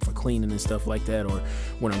use them for cleaning and stuff like that, or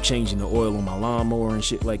when I'm changing the oil on my lawnmower and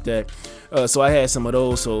shit like that. So I had some of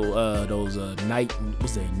those. So those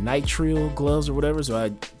nitrile gloves or whatever. So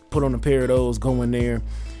I put on a pair of those, go in there,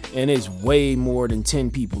 and it's way more than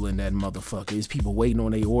 10 people in that motherfucker. There's people waiting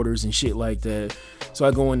on their orders and shit like that. So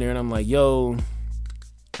I go in there and I'm like, yo,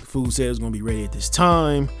 food said it was gonna be ready at this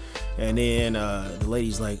time. And then the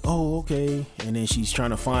lady's like, oh, okay. And then she's trying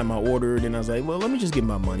to find my order. Then I was like, well, let me just get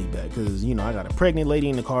my money back, because I got a pregnant lady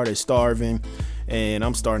in the car that's starving, and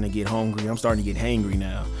I'm starting to get hungry. I'm starting to get hangry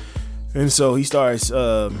now. And so he starts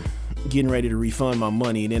getting ready to refund my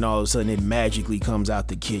money, and then all of a sudden it magically comes out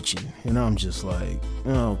the kitchen, and I'm just like,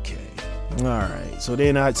 okay, all right. So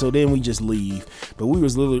then we just leave, but we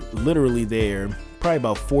was literally there probably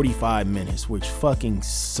about 45 minutes, which fucking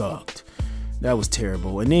sucked. That was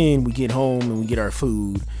terrible. And then we get home and we get our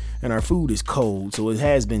food, and our food is cold, so it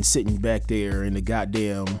has been sitting back there in the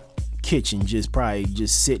goddamn kitchen, just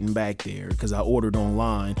sitting back there, because I ordered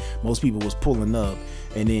online. Most people was pulling up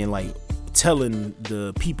and then like telling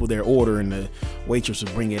the people their order, and the waitress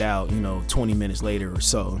would bring it out 20 minutes later or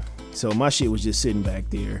so. So my shit was just sitting back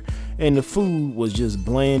there, and the food was just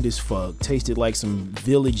bland as fuck. Tasted like some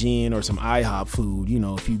Village Inn or some IHOP food. You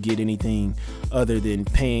know, if you get anything other than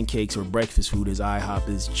pancakes or breakfast food, as IHOP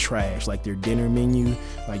is trash. Like their dinner menu,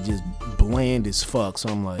 like just bland as fuck. So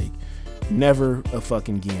I'm like, never a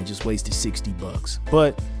fucking again. Just wasted $60.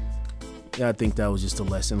 But I think that was just a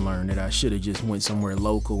lesson learned, that I should have just went somewhere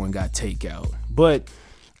local and got takeout. But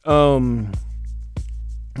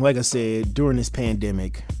like I said, during this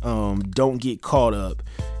pandemic, don't get caught up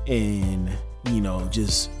in,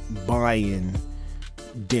 just buying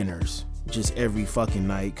dinners just every fucking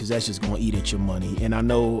night, because that's just gonna eat at your money. And I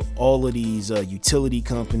know all of these utility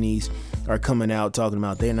companies are coming out talking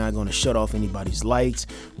about they're not gonna shut off anybody's lights,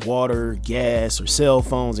 water, gas, or cell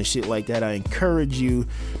phones and shit like that. I encourage you,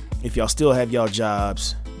 if y'all still have y'all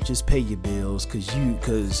jobs, just pay your bills,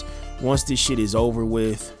 because once this shit is over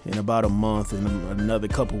with in about a month and another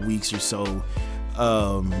couple weeks or so,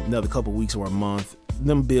 another couple weeks or a month,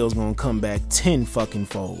 them bills gonna come back 10 fucking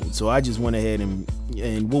fold. So I just went ahead and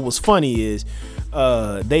what was funny is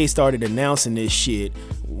they started announcing this shit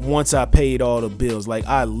once I paid all the bills. Like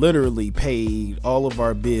I literally paid all of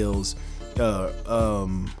our bills. It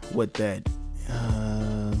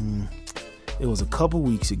was a couple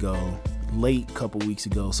weeks ago. Late couple weeks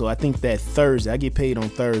ago. So I think that Thursday, I get paid on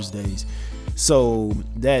Thursdays, so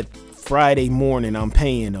that Friday morning I'm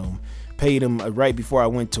paying them. Paid them right before I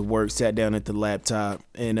went to work, sat down at the laptop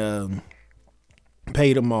and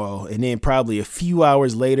paid them all. And then probably a few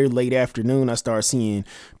hours later, late afternoon, I start seeing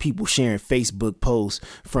people sharing Facebook posts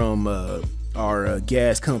from our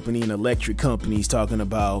gas company and electric companies talking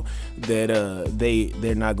about that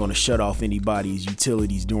they're not going to shut off anybody's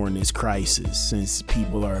utilities during this crisis, since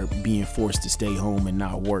people are being forced to stay home and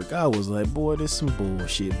not work. I was like, boy, this is some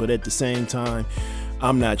bullshit. But at the same time,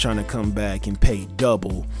 I'm not trying to come back and pay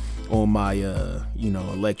double on my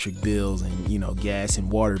electric bills and gas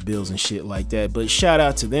and water bills and shit like that. But shout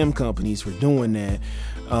out to them companies for doing that.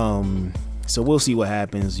 So we'll see what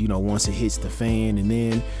happens once it hits the fan. And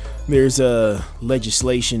then there's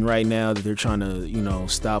legislation right now that they're trying to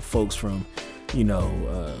stop folks from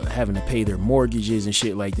having to pay their mortgages and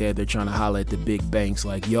shit like that. They're trying to holler at the big banks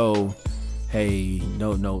like, yo, hey,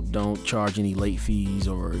 no, don't charge any late fees,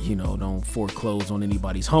 or don't foreclose on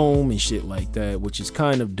anybody's home and shit like that, which is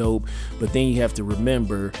kind of dope. But then you have to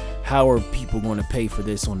remember, how are people going to pay for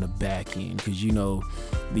this on the back end? Because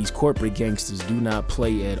these corporate gangsters do not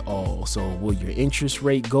play at all. So will your interest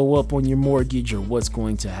rate go up on your mortgage, or what's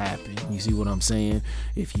going to happen? You see what I'm saying?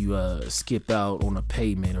 If you skip out on a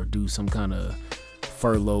payment or do some kind of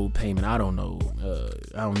furlough payment, I don't know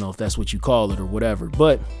if that's what you call it or whatever,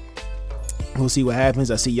 but we'll see what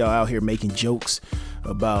happens. I see y'all out here making jokes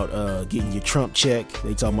about getting your Trump check.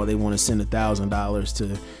 They talking about they want to send $1,000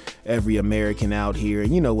 to every American out here.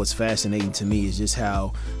 And what's fascinating to me is just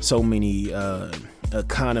how so many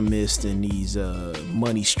economists and these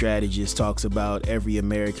money strategists talks about every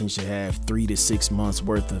American should have 3 to 6 months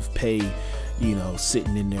worth of pay,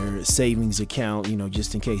 sitting in their savings account,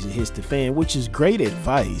 just in case it hits the fan, which is great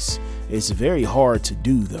advice. It's very hard to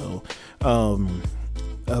do though.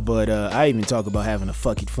 But I even talk about having a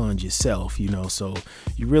fuck it fund yourself, so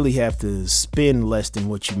you really have to spend less than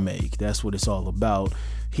what you make. That's what it's all about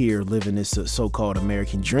here, living this so-called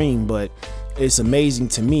American dream. But it's amazing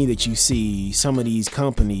to me that you see some of these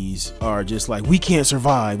companies are just like, we can't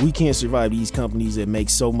survive. These companies that make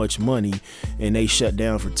so much money and they shut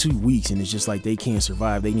down for 2 weeks, and it's just like they can't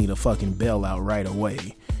survive. They need a fucking bailout right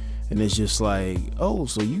away. And it's just like, oh,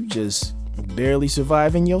 so you just barely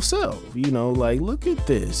surviving yourself, like, look at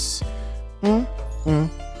this.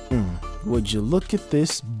 Would you look at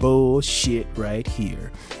this bullshit right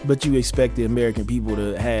here? But you expect the American people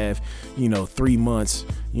to have 3 months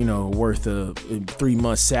worth of 3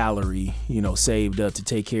 months salary saved up to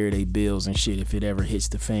take care of their bills and shit if it ever hits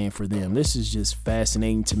the fan for them. This is just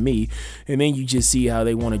fascinating to me. And then you just see how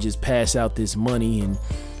they want to just pass out this money, and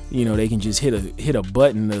they can just hit a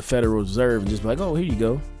button, the Federal Reserve, and just be like, oh, here you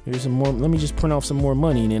go. Here's some more. Let me just print off some more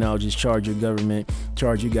money, and then I'll just charge you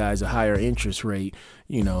guys a higher interest rate,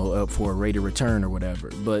 up for a rate of return or whatever.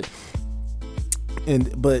 But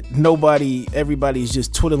everybody's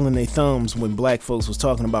just twiddling their thumbs when black folks was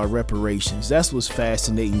talking about reparations. That's what's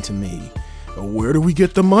fascinating to me. Where do we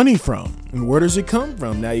get the money from? And where does it come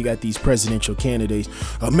from? Now you got these presidential candidates.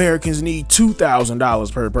 Americans need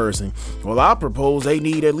 $2,000 per person. Well, I propose they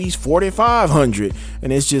need at least $4,500.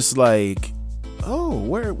 And it's just like, oh,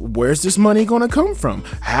 where's this money gonna come from?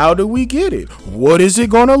 How do we get it? What is it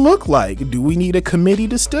gonna look like? Do we need a committee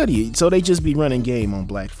to study it? So they just be running game on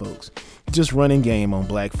black folks. Just running game on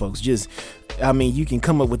black folks. You can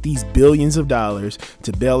come up with these billions of dollars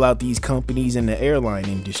to bail out these companies in the airline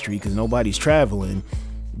industry because nobody's traveling.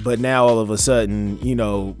 But now all of a sudden,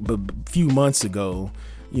 a few months ago,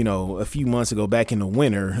 back in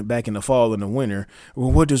the fall and the winter,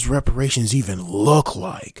 well, what does reparations even look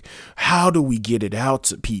like? How do we get it out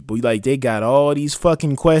to people? Like, they got all these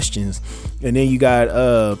fucking questions. And then you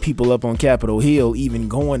got people up on Capitol Hill even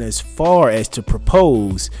going as far as to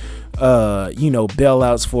propose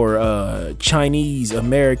bailouts for Chinese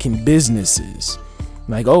American businesses.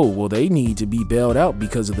 Like, oh, well, they need to be bailed out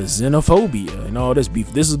because of the xenophobia and all this.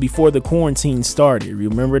 This was before the quarantine started.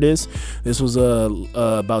 Remember this? This was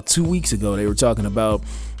about 2 weeks ago. They were talking about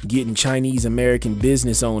getting Chinese American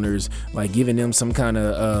business owners, like giving them some kind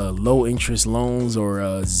of low interest loans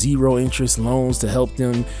or zero interest loans to help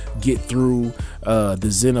them get through the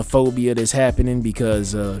xenophobia that's happening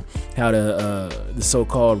because how the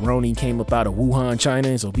so-called Roni came up out of Wuhan, China,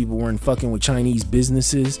 and so people weren't fucking with Chinese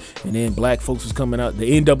businesses, and then black folks was coming out.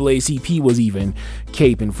 The NAACP was even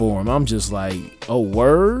caping for them. I'm just like, oh,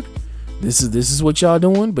 word? This is what y'all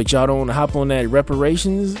doing, but y'all don't hop on that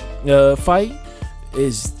reparations fight.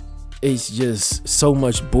 It's just so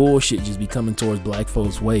much bullshit just be coming towards black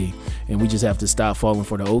folks' way, and we just have to stop falling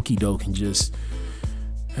for the okie doke and just,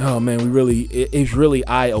 oh man, it's really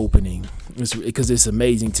eye-opening. Because it's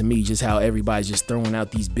amazing to me just how everybody's just throwing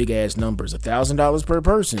out these big ass numbers. $1,000 per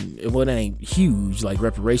person. It ain't huge. Like,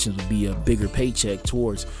 reparations would be a bigger paycheck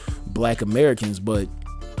towards black Americans, but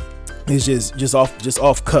it's just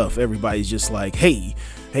off cuff. Everybody's just like, hey,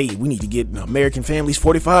 we need to get American families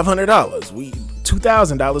 $4,500. We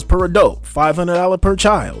 $2,000 per adult, $500 per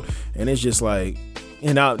child, and it's just like,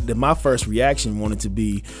 my first reaction wanted to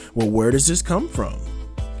be, well, where does this come from?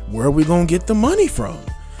 Where are we gonna get the money from?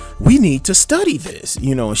 We need to study this,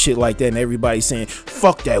 and shit like that. And everybody's saying,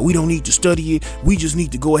 fuck that. We don't need to study it. We just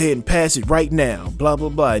need to go ahead and pass it right now. Blah, blah,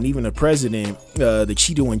 blah. And even the president, the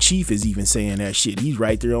Cheeto in chief, is even saying that shit. He's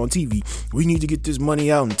right there on TV. We need to get this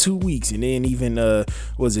money out in 2 weeks. And then even,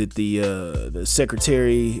 the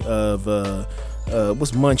secretary of,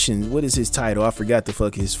 what's Munchin? What is his title? I forgot the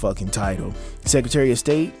fuck his fucking title. Secretary of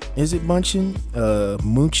State? Is it Munchin?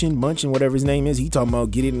 Munchin, whatever his name is. He talking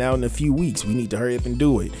about getting it out in a few weeks. We need to hurry up and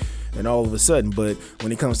do it. And all of a sudden, but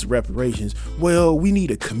when it comes to reparations, well, we need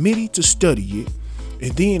a committee to study it.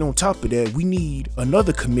 And then on top of that, we need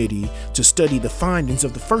another committee to study the findings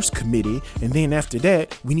of the first committee. And then after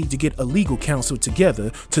that, we need to get a legal counsel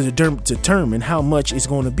together to determine how much it's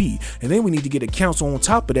going to be. And then we need to get a counsel on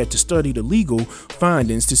top of that to study the legal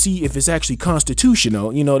findings to see if it's actually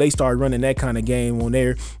constitutional. They start running that kind of game on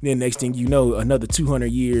there. Then next thing you know, another 200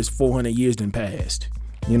 years, 400 years done passed.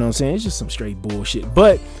 You know what I'm saying? It's just some straight bullshit.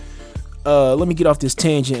 But let me get off this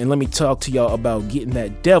tangent and let me talk to y'all about getting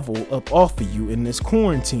that devil up off of you in this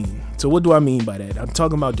quarantine. So what do I mean by that? I'm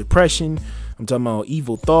talking about depression. I'm talking about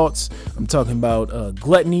evil thoughts. I'm talking about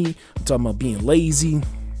gluttony. I'm talking about being lazy.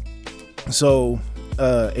 So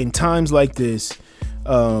in times like this,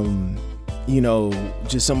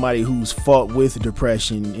 just somebody who's fought with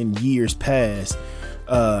depression in years past,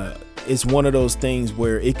 it's one of those things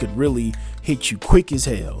where it could really hit you quick as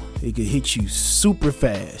hell. It could hit you super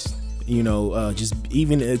fast.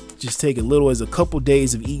 Just take as little as a couple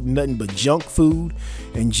days of eating nothing but junk food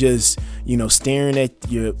and just, staring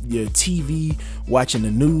at your TV, watching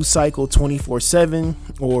the news cycle 24/7,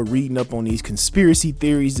 or reading up on these conspiracy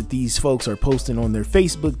theories that these folks are posting on their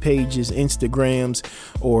Facebook pages, Instagrams,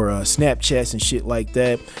 or Snapchats and shit like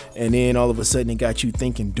that. And then all of a sudden it got you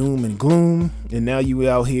thinking doom and gloom. And now you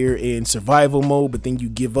out here in survival mode, but then you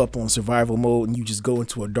give up on survival mode and you just go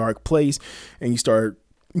into a dark place and you start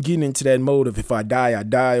getting into that mode of, if I die, I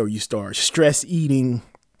die, or you start stress eating,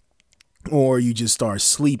 or you just start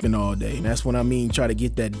sleeping all day. And that's what I mean, try to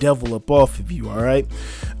get that devil up off of you. All right.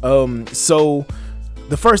 So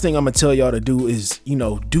the first thing I'm gonna tell y'all to do is,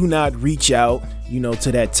 do not reach out,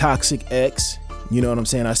 to that toxic ex. You know what I'm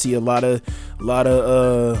saying? I see a lot of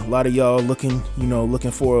y'all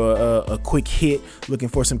looking for a quick hit, looking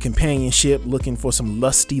for some companionship, looking for some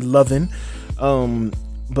lusty loving.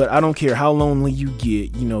 But I don't care how lonely you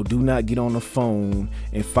get, do not get on the phone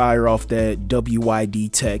and fire off that WYD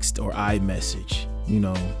text or iMessage.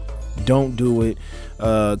 Don't do it.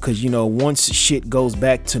 Cause once shit goes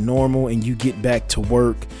back to normal and you get back to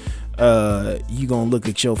work, you gonna look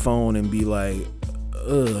at your phone and be like,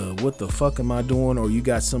 what the fuck am I doing? Or you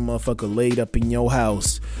got some motherfucker laid up in your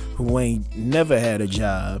house who ain't never had a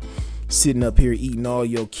job, sitting up here eating all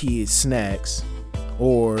your kids' snacks,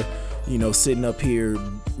 or, you know, sitting up here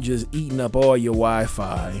just eating up all your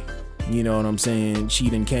Wi-Fi. You know what I'm saying? She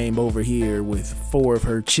done came over here with 4 of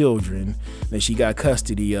her children that she got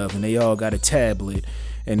custody of, and they all got a tablet,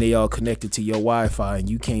 and they all connected to your Wi-Fi, and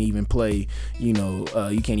you can't even play, you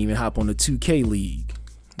can't even hop on the 2K League.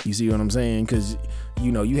 You see what I'm saying? Because,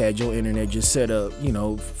 you know, you had your internet just set up, you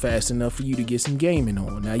know, fast enough for you to get some gaming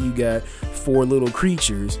on. Now you got 4 little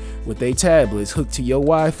creatures with their tablets hooked to your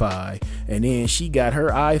Wi-Fi, and then she got her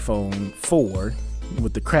iPhone 4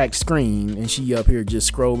 with the cracked screen, and she up here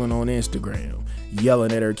just scrolling on Instagram,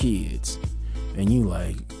 yelling at her kids. And you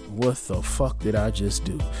like, what the fuck did I just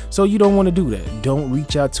do? So you don't want to do that. Don't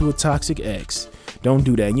reach out to a toxic ex. Don't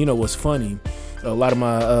do that. And you know what's funny? A lot of my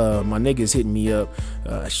niggas hitting me up.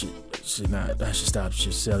 I should stop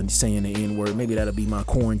just saying the N-word. Maybe that'll be my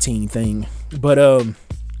quarantine thing. But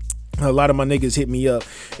a lot of my niggas hit me up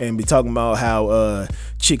and be talking about how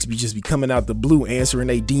chicks be coming out the blue answering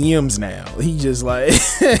they DMs now. He just like,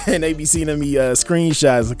 and they be sending me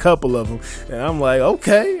screenshots, a couple of them, and I'm like,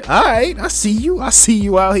 okay, all right, I see you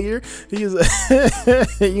out here. He's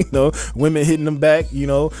you know, women hitting them back, you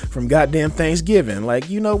know, from goddamn Thanksgiving. Like,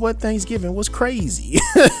 you know what, Thanksgiving was crazy.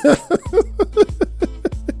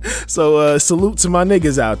 So salute to my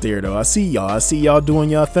niggas out there though. I see y'all doing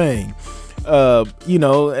y'all thing. You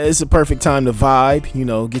know, it's a perfect time to vibe, you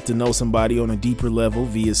know, get to know somebody on a deeper level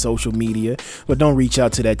via social media, but don't reach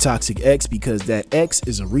out to that toxic ex, because that ex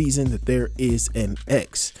is a reason that there is an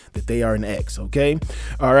ex, that they are an ex. Okay.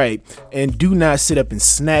 All right. And do not sit up and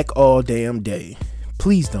snack all damn day.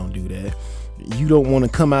 Please don't do that. You don't want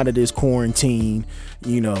to come out of this quarantine,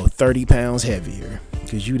 you know, 30 pounds heavier,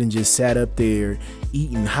 because you done just sat up there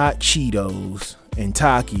eating hot Cheetos and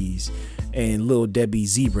Takis and Little Debbie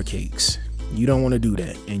zebra cakes. You don't want to do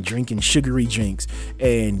that. And drinking sugary drinks.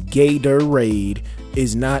 And Gatorade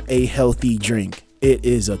is not a healthy drink. It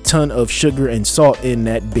is a ton of sugar and salt in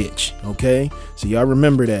that bitch. Okay? So y'all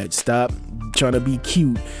remember that. Stop trying to be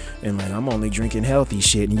cute and like, I'm only drinking healthy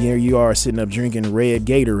shit. And here you are sitting up drinking red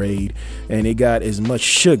Gatorade, and it got as much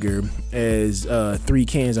sugar as 3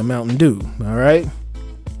 cans of Mountain Dew. All right?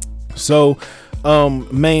 So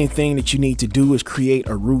main thing that you need to do is create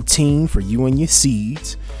a routine for you and your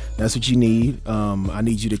seeds. That's what you need. I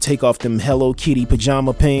need you to take off them Hello Kitty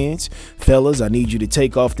pajama pants. Fellas, I need you to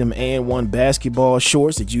take off them And1 basketball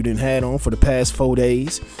shorts that you done had on for the past 4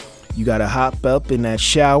 days. You got to hop up in that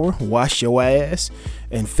shower, wash your ass.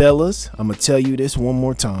 And fellas, I'm going to tell you this one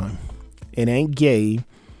more time. It ain't gay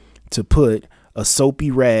to put a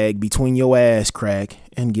soapy rag between your ass crack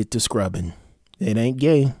and get to scrubbing. It ain't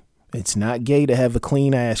gay. It's not gay to have a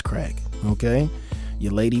clean ass crack. Okay?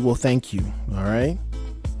 Your lady will thank you. All right?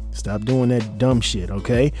 Stop doing that dumb shit,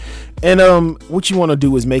 okay? And what you want to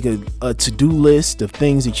do is make a to-do list of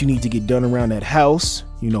things that you need to get done around that house.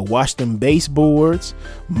 You know, wash them baseboards,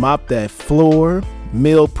 mop that floor,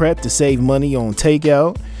 meal prep to save money on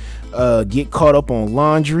takeout, get caught up on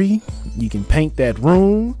laundry. You can paint that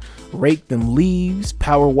room, rake them leaves,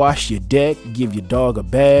 power wash your deck, give your dog a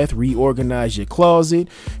bath, reorganize your closet,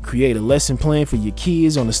 create a lesson plan for your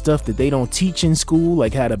kids on the stuff that they don't teach in school,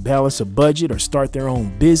 like how to balance a budget or start their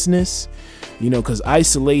own business, you know, because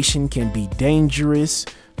isolation can be dangerous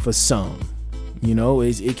for some. You know,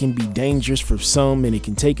 it can be dangerous for some, and it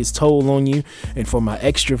can take its toll on you. And for my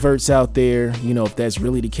extroverts out there, you know, if that's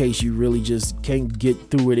really the case, you really just can't get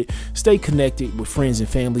through with it. Stay connected with friends and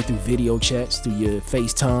family through video chats, through your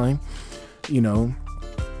FaceTime, you know.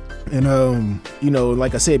 And, you know,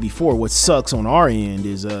 like I said before, what sucks on our end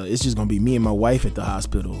is it's just going to be me and my wife at the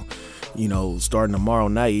hospital, you know, starting tomorrow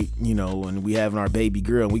night, you know, and we having our baby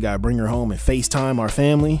girl, and we got to bring her home and FaceTime our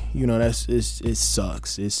family. You know, it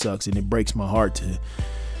sucks. It sucks. And it breaks my heart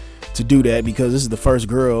to do that, because this is the first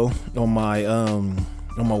girl on my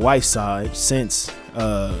wife's side since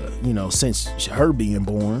her being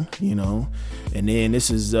born, you know, and then this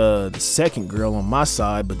is the second girl on my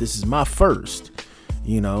side, but this is my first.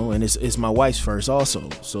 You know, and it's my wife's first also.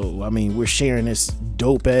 So, I mean, we're sharing this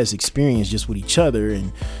dope ass experience just with each other.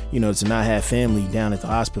 And, you know, to not have family down at the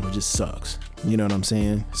hospital just sucks. You know what I'm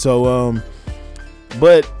saying? So,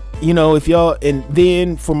 but, you know, if y'all, and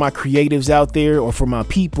then for my creatives out there, or for my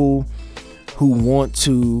people who want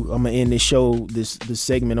to, I'm going to end this show, this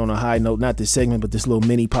segment on a high note, not this segment, but this little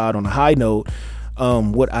mini pod on a high note.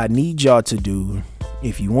 What I need y'all to do,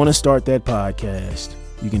 if you want to start that podcast,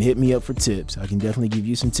 you can hit me up for tips. I can definitely give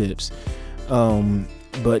you some tips.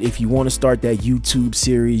 But if you want to start that YouTube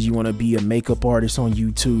series, you want to be a makeup artist on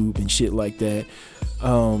YouTube and shit like that,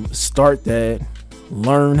 start that.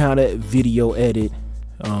 Learn how to video edit.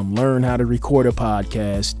 Learn how to record a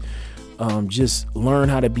podcast. just learn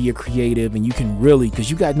how to be a creative, and you can really, because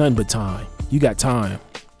you got nothing but time. You got time.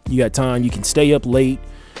 You can stay up late.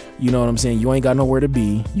 You know what I'm saying? You ain't got nowhere to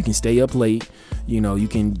be. You can stay up late. You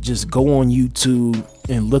can just go on YouTube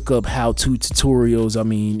and look up how-to tutorials. I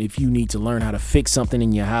mean, if you need to learn how to fix something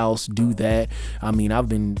in your house, do that. I mean, I've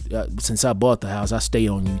been since I bought the house, I stay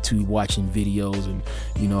on YouTube watching videos, and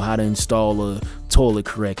how to install a toilet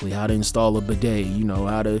correctly, how to install a bidet,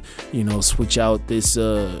 how to switch out this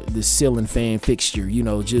ceiling fan fixture,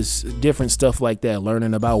 just different stuff like that.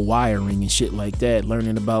 Learning about wiring and shit like that.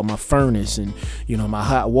 Learning about my furnace and my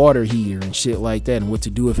hot water heater and shit like that, and what to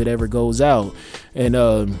do if it ever goes out. And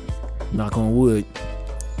knock on wood.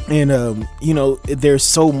 And there's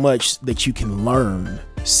so much that you can learn.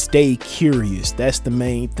 Stay curious. That's the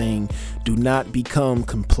main thing. Do not become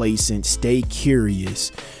complacent. Stay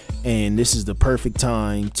curious. And this is the perfect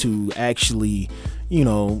time to actually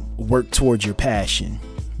work towards your passion.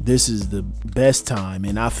 This is the best time,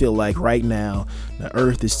 and I feel like right now the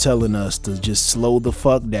earth is telling us to just slow the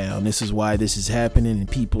fuck down. This is why this is happening, and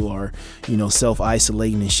people are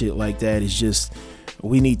self-isolating and shit like that. It's just,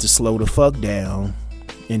 we need to slow the fuck down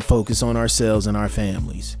and focus on ourselves and our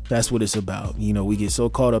families. That's what it's about. We get so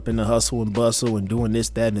caught up in the hustle and bustle and doing this,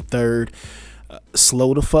 that, and the third.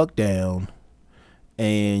 Slow the fuck down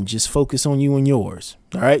and just focus on you and yours.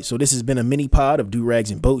 All right. So this has been a mini pod of Do Rags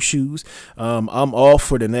and Boat Shoes. I'm off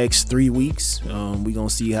for the next 3 weeks. We're going to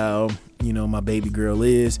see how, my baby girl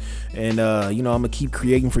is. And, I'm going to keep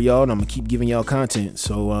creating for y'all, and I'm going to keep giving y'all content.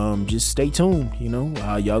 So just stay tuned.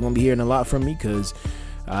 Y'all going to be hearing a lot from me, because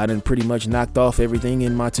I done pretty much knocked off everything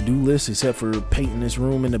in my to-do list except for painting this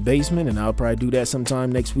room in the basement, and I'll probably do that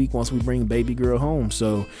sometime next week once we bring baby girl home.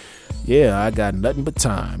 So yeah, I got nothing but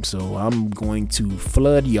time, so I'm going to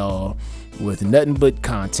flood y'all with nothing but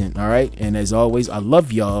content. All right, and as always, I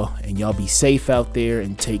love y'all, and y'all be safe out there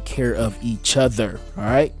and take care of each other. All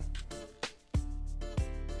right.